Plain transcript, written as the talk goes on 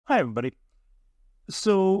everybody.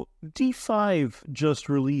 So D5 just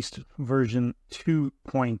released version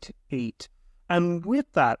 2.8, and with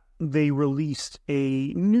that, they released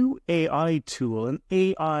a new AI tool, an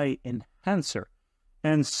AI enhancer.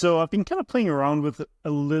 And so I've been kind of playing around with it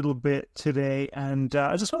a little bit today, and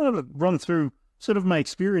I just wanted to run through sort of my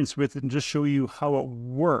experience with it and just show you how it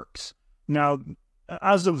works. Now,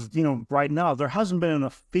 as of right now, there hasn't been an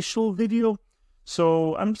official video,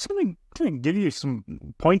 so I'm just going to kind of give you some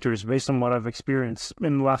pointers based on what I've experienced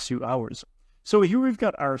in the last few hours. So here we've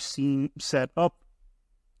got our scene set up.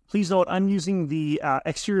 Please note I'm using the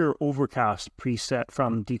exterior overcast preset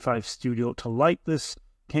from D5 Studio to light this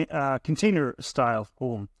container style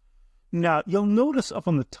home. Now you'll notice up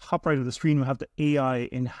on the top right of the screen we have the AI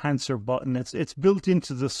enhancer button. It's built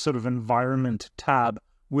into this sort of environment tab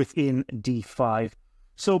within D5.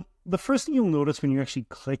 So the first thing you'll notice when you actually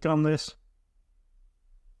click on this,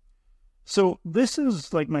 so this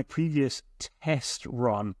is like my previous test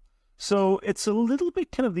run. So it's a little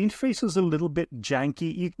bit the interface is a little bit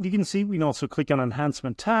janky. You can see we can also click on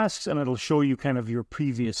enhancement tasks and it'll show you kind of your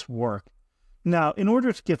previous work. Now, in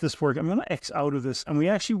order to get this work, I'm going to X out of this and we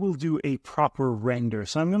actually will do a proper render.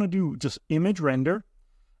 So I'm going to do just image render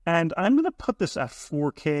and I'm going to put this at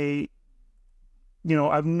 4K.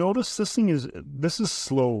 I've noticed this is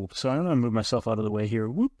slow. So I'm going to move myself out of the way here.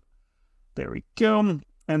 Whoop. There we go.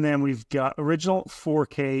 And then we've got original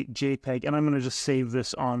 4K JPEG, and I'm going to just save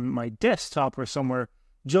this on my desktop or somewhere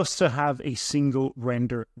just to have a single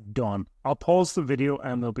render done. I'll pause the video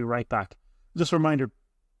and we'll be right back. Just a reminder,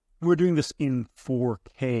 we're doing this in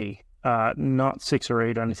 4K, not 6 or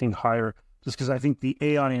 8 or anything higher, just because I think the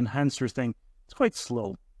AI enhancer thing is quite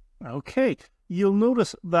slow. Okay, you'll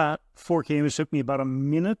notice that 4K image took me about a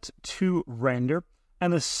minute to render,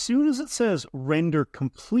 and as soon as it says render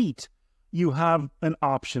complete, you have an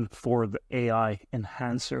option for the AI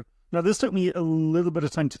enhancer. Now, this took me a little bit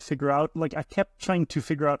of time to figure out. Like, I kept trying to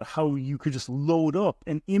figure out how you could just load up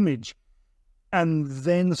an image and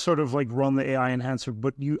then sort of like run the AI enhancer.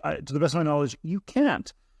 But to the best of my knowledge, you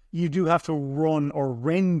can't. You do have to run or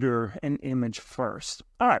render an image first.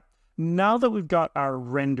 All right. Now that we've got our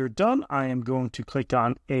render done, I am going to click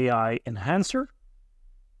on AI enhancer.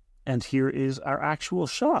 And here is our actual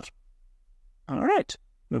shot. All right.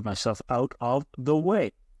 Move myself out of the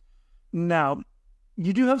way. Now,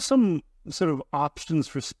 you do have some sort of options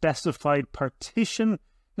for specified partition.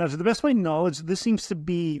 Now, to the best of my knowledge, this seems to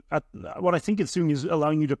be, what I think it's doing is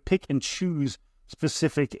allowing you to pick and choose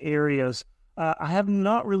specific areas. I have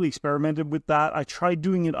not really experimented with that. I tried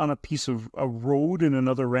doing it on a piece of a road in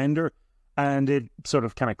another render, and it sort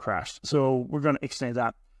of kind of crashed. So we're going to extend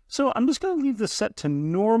that. So I'm just going to leave this set to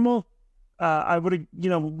normal. I would,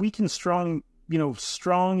 weak and strong.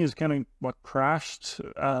 Strong is kind of what crashed.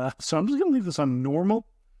 So I'm just going to leave this on normal.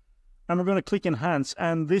 And we're going to click enhance.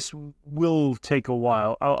 And this will take a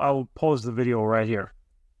while. I'll pause the video right here.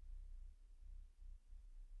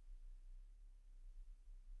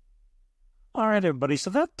 All right, everybody. So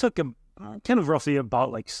that took kind of roughly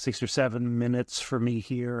about like 6 or 7 minutes for me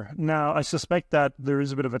here. Now, I suspect that there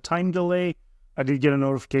is a bit of a time delay. I did get a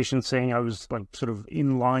notification saying I was like sort of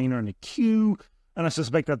in line or in a queue. And I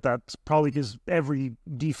suspect that that's probably because every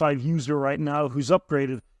D5 user right now who's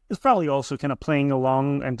upgraded is probably also kind of playing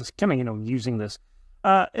along and just kind of, using this.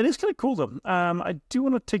 It is kind of cool, though. I do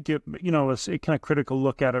want to take a kind of critical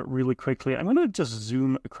look at it really quickly. I'm going to just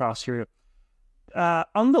zoom across here.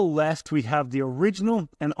 On the left, we have the original,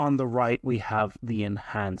 and on the right, we have the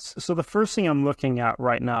enhance. So the first thing I'm looking at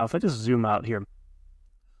right now, if I just zoom out here,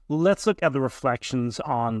 let's look at the reflections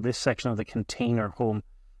on this section of the container home.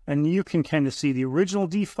 And you can kind of see the original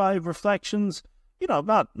D5 reflections,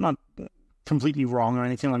 not completely wrong or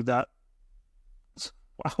anything like that.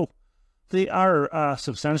 Wow, they are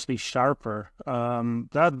substantially sharper.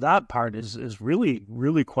 That part is really,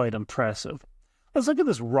 really quite impressive. Let's look at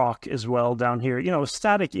this rock as well down here. A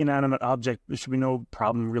static inanimate object, there should be no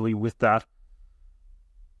problem really with that.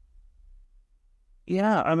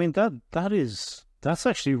 Yeah, I mean, that's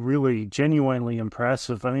actually really genuinely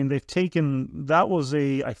impressive. I mean, they've taken, that was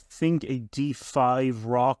I think a D5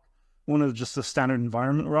 rock, one of just the standard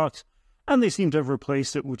environment rocks, and they seem to have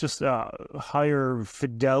replaced it with just a higher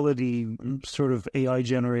fidelity sort of AI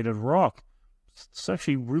generated rock. It's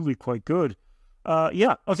actually really quite good.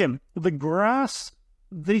 Yeah, okay, the grass,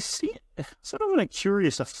 they see sort of a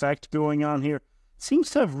curious effect going on here. It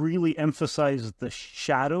seems to have really emphasized the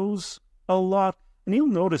shadows a lot. And you'll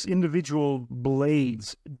notice individual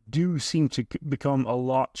blades do seem to become a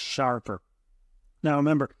lot sharper. Now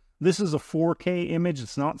remember, this is a 4K image,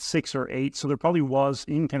 it's not 6 or 8, so there probably was,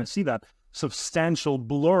 you can kind of see that, substantial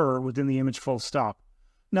blur within the image full stop.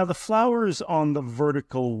 Now, the flowers on the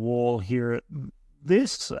vertical wall here,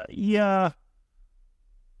 this, yeah,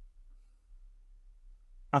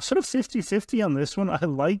 I'm sort of 50-50 on this one. I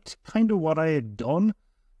liked kind of what I had done,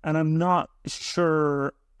 and I'm not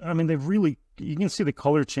sure. I mean, they've really, you can see the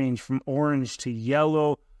color change from orange to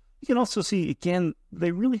yellow. You can also see, again,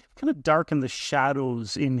 they really kind of darken the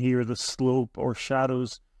shadows in here, the slope or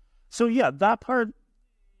shadows. So yeah, that part,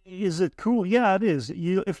 is it cool? Yeah, it is.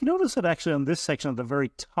 If you notice that actually on this section at the very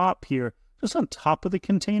top here, just on top of the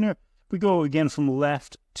container, we go again from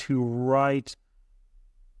left to right.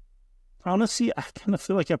 Honestly, I kind of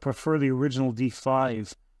feel like I prefer the original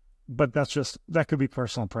D5, but that could be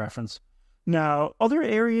personal preference. Now, other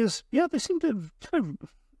areas, yeah, they seem to have kind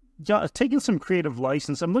of taken some creative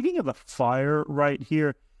license. I'm looking at the fire right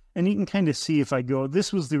here, and you can kind of see if I go,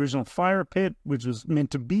 this was the original fire pit, which was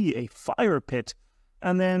meant to be a fire pit,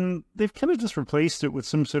 and then they've kind of just replaced it with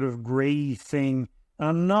some sort of gray thing. And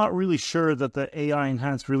I'm not really sure that the AI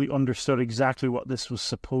Enhanced really understood exactly what this was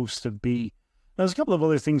supposed to be. There's a couple of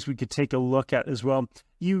other things we could take a look at as well.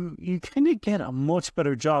 You kind of get a much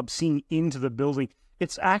better job seeing into the building.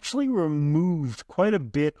 It's actually removed quite a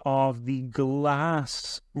bit of the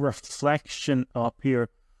glass reflection up here.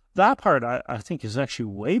 That part, I think, is actually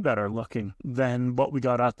way better looking than what we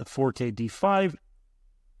got at the 4K D5.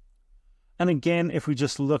 And again, if we're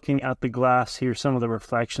just looking at the glass here, some of the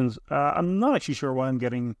reflections, I'm not actually sure why I'm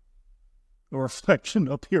getting a reflection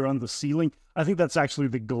up here on the ceiling. I think that's actually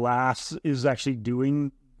the glass is actually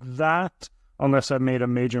doing that, unless I made a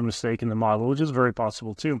major mistake in the model, which is very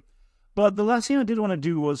possible too. But the last thing I did want to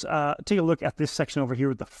do was take a look at this section over here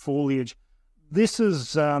with the foliage. This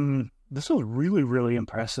is really, really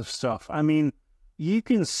impressive stuff. I mean, you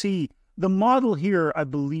can see the model here, I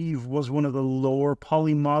believe, was one of the lower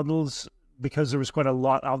poly models because there was quite a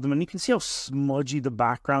lot of them. And you can see how smudgy the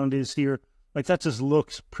background is here. Like, that just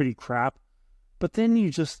looks pretty crap. But then you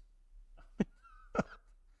just...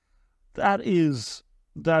 that is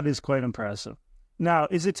quite impressive. Now,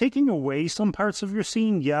 is it taking away some parts of your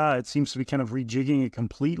scene? Yeah, it seems to be kind of rejigging it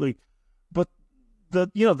completely. But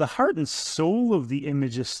the heart and soul of the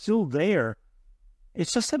image is still there.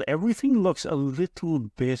 It's just that everything looks a little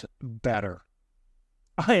bit better.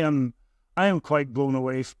 I am quite blown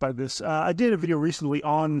away by this. I did a video recently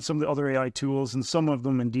on some of the other AI tools, and some of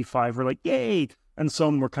them in D5 were like, yay! And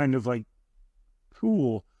some were kind of like,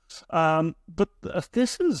 cool. But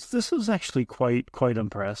this is actually quite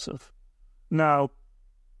impressive. Now,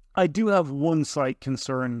 I do have one slight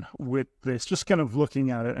concern with this, just kind of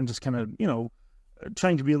looking at it and just kind of,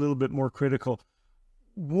 trying to be a little bit more critical.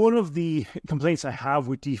 One of the complaints I have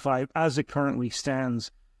with D5 as it currently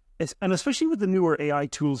stands is, and especially with the newer AI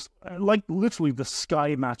tools, like literally the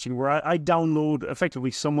sky matching, where I download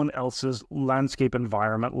effectively someone else's landscape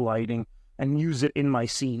environment lighting and use it in my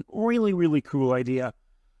scene. Really, really cool idea.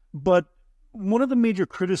 But one of the major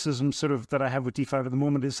criticisms sort of that I have with D5 at the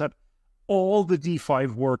moment is that all the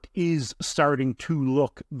D5 work is starting to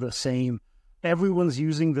look the same. Everyone's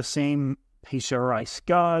using the same HRI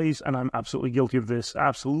skies, and I'm absolutely guilty of this.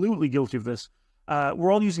 Absolutely guilty of this.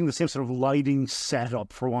 We're all using the same sort of lighting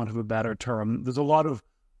setup, for want of a better term. There's a lot of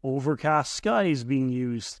overcast skies being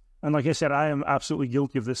used. And like I said, I am absolutely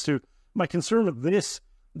guilty of this too. My concern with this,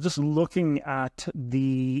 just looking at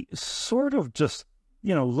the sort of just,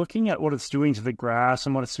 looking at what it's doing to the grass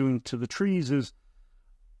and what it's doing to the trees is,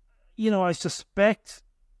 I suspect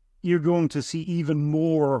you're going to see even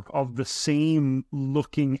more of the same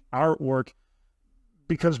looking artwork,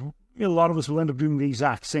 because a lot of us will end up doing the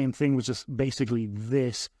exact same thing, which is basically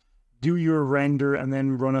this. Do your render and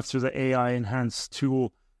then run it through the AI Enhanced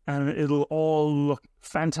tool, and it'll all look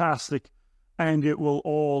fantastic, and it will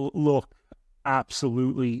all look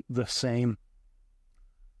absolutely the same.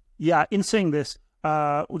 Yeah, in saying this,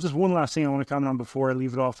 just one last thing I want to comment on before I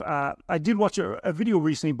leave it off. I did watch a video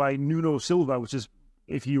recently by Nuno Silva, which is,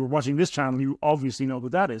 if you were watching this channel, you obviously know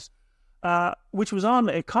what that is, which was on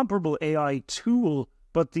a comparable AI tool,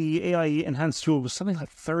 but the AI Enhanced tool was something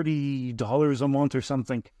like $30 a month or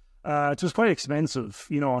something. It was quite expensive,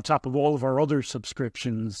 on top of all of our other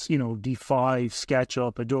subscriptions, D5,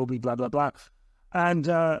 SketchUp, Adobe, blah, blah, blah. And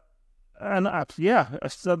yeah,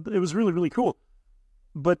 it was really, really cool.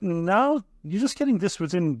 But now you're just getting this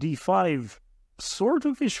within D5 sort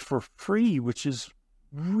of ish for free, which is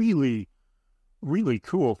really, really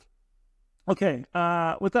cool. Okay,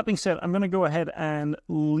 with that being said, I'm going to go ahead and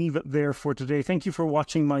leave it there for today. Thank you for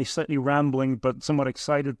watching my slightly rambling but somewhat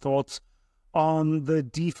excited thoughts on the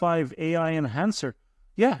D5 AI Enhancer.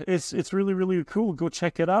 Yeah, it's really, really cool. Go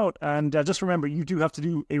check it out. And just remember, you do have to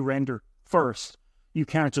do a render first. You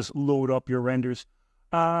can't just load up your renders.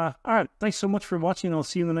 All right, thanks so much for watching. I'll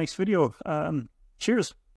see you in the next video. Cheers.